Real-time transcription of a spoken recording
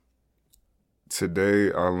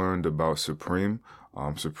today I learned about Supreme.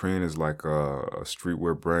 Supreme is like a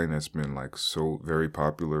streetwear brand that's been like so very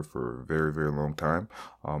popular for a very, very long time.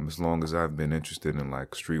 As long as I've been interested in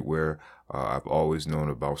like streetwear, I've always known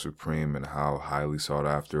about Supreme and how highly sought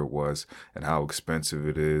after it was and how expensive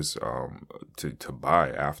it is to buy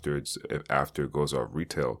after it goes off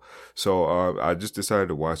retail. So I just decided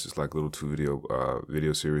to watch this like little two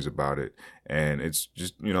video series about it, and it's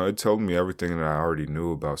just it told me everything that I already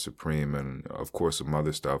knew about Supreme and of course some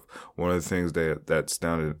other stuff. One of the things that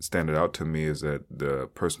standed out to me is that the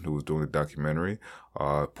person who was doing the documentary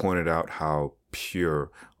pointed out how pure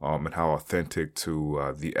and how authentic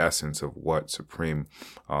to the essence of what Supreme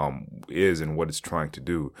is and what it's trying to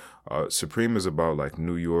do. Supreme is about like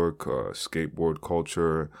New York skateboard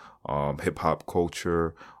culture, hip hop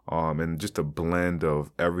culture, and just a blend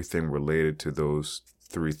of everything related to those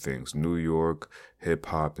three things: New York, hip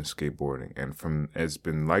hop, and skateboarding. And it's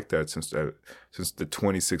been like that since the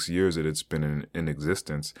 26 years that it's been in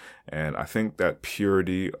existence. And I think that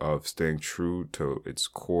purity of staying true to its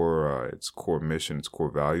core mission, its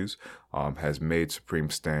core values, has made Supreme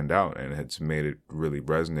stand out, and it's made it really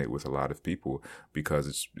resonate with a lot of people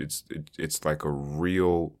because it's like a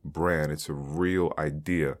real brand, it's a real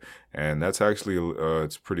idea, and that's actually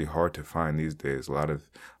it's pretty hard to find these days. A lot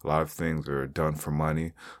of things are done for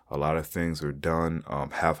money. A lot of things are done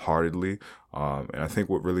half-heartedly. And I think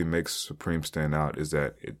what really makes Supreme stand out is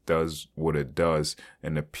that it does what it does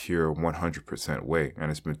in a pure 100% way.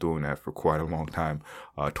 And it's been doing that for quite a long time,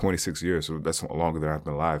 26 years. So that's longer than I've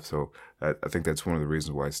been alive. So I think that's one of the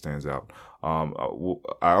reasons why it stands out.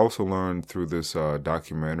 I also learned through this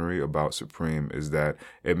documentary about Supreme is that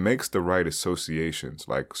it makes the right associations.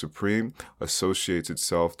 Like Supreme associates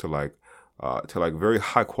itself to like very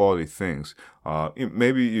high quality things.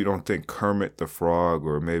 Maybe you don't think Kermit the Frog,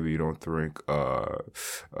 or maybe you don't think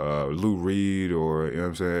Lou Reed, or you know what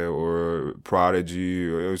I'm saying, or Prodigy, or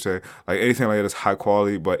you know what I'm saying, like anything like that is high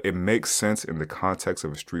quality, but it makes sense in the context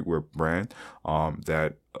of a streetwear brand.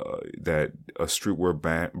 That a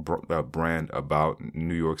streetwear brand about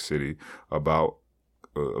New York City, about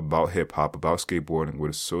hip hop, about skateboarding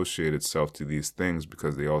would associate itself to these things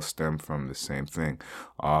because they all stem from the same thing.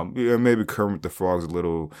 Maybe Kermit the Frog's a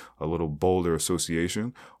little bolder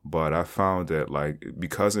association, but I found that like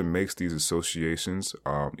because it makes these associations,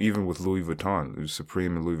 even with Louis Vuitton,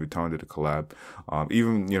 Supreme and Louis Vuitton did a collab.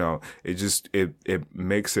 It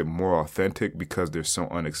makes it more authentic because they're so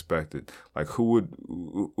unexpected. Like who would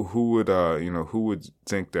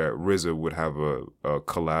think that RZA would have a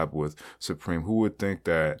collab with Supreme? Who would think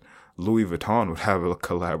that Louis Vuitton would have a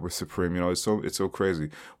collab with Supreme? It's so crazy.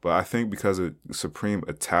 But I think because Supreme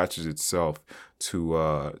attaches itself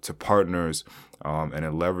to partners, and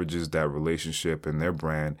it leverages that relationship and their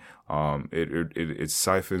brand, it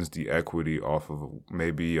siphons the equity off of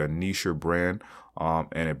maybe a niche brand,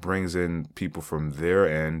 and it brings in people from their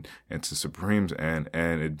end into Supreme's end,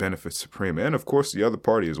 and it benefits Supreme and of course the other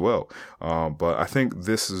party as well. But I think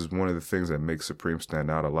this is one of the things that makes Supreme stand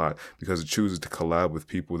out a lot because it chooses to collab with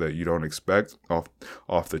people that you don't expect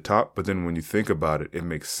off the top, but then when you think about it, it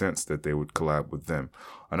makes sense that they would collab with them.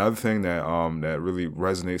 Another thing that really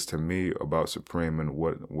resonates to me about Supreme and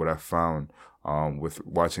what I found with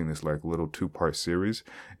watching this like little 2-part series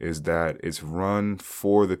is that it's run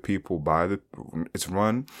for the people it's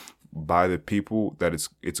run by the people that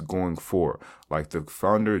it's going for. Like the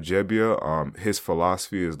founder, Jebbia, his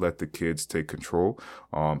philosophy is let the kids take control.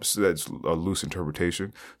 So that's a loose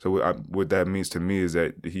interpretation. So what that means to me is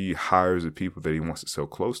that he hires the people that he wants to sell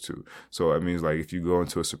clothes to. So it means like if you go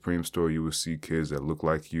into a Supreme store, you will see kids that look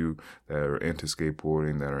like you, that are into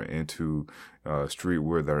skateboarding, that are into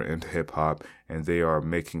streetwear, that are into hip hop, and they are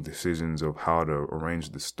making decisions of how to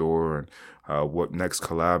arrange the store and what next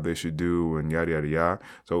collab they should do and yada yada yada.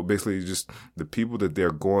 So basically, just the people that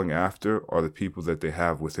they're going after are the people that they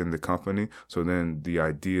have within the company. So then the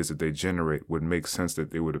ideas that they generate would make sense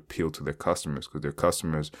that they would appeal to their customers because their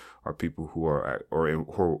customers are people who are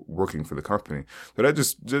working for the company. So that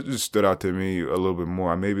just stood out to me a little bit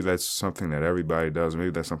more. Maybe that's something that everybody does.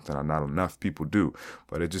 Maybe that's something that not enough people do,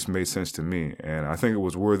 but it just made sense to me. And I think it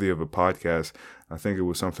was worthy of a podcast. I think it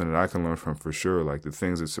was something that I can learn from for sure. Like the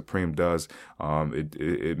things that Supreme does,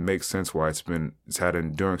 it makes sense why it's had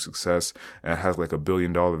enduring success and it has like $1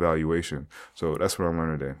 billion valuation. So that's what I'm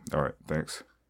learning today. All right, thanks.